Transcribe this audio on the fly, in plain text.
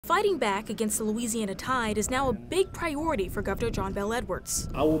fighting back against the Louisiana tide is now a big priority for Governor John Bel Edwards.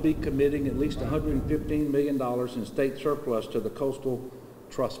 I will be committing at least $115 million in state surplus to the Coastal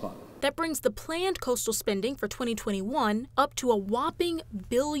Trust Fund. That brings the planned coastal spending for 2021 up to a whopping $1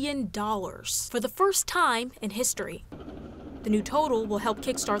 billion for the first time in history. The new total will help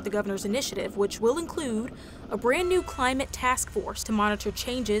kickstart the governor's initiative, which will include a brand new climate task force to monitor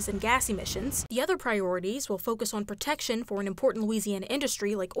changes in gas emissions. The other priorities will focus on protection for an important Louisiana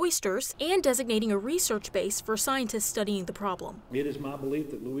industry like oysters and designating a research base for scientists studying the problem. It is my belief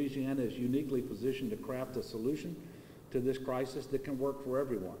that Louisiana is uniquely positioned to craft a solution to this crisis that can work for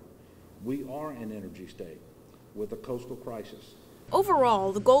everyone. We are an energy state with a coastal crisis.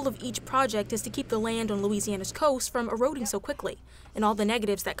 Overall, the goal of each project is to keep the land on Louisiana's coast from eroding so quickly, and all the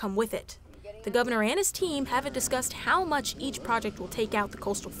negatives that come with it. The governor and his team haven't discussed how much each project will take out the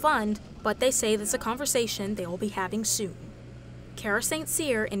coastal fund, but they say that's a conversation they will be having soon. Kara St.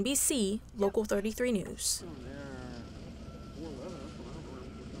 Cyr, NBC, Local 33 News.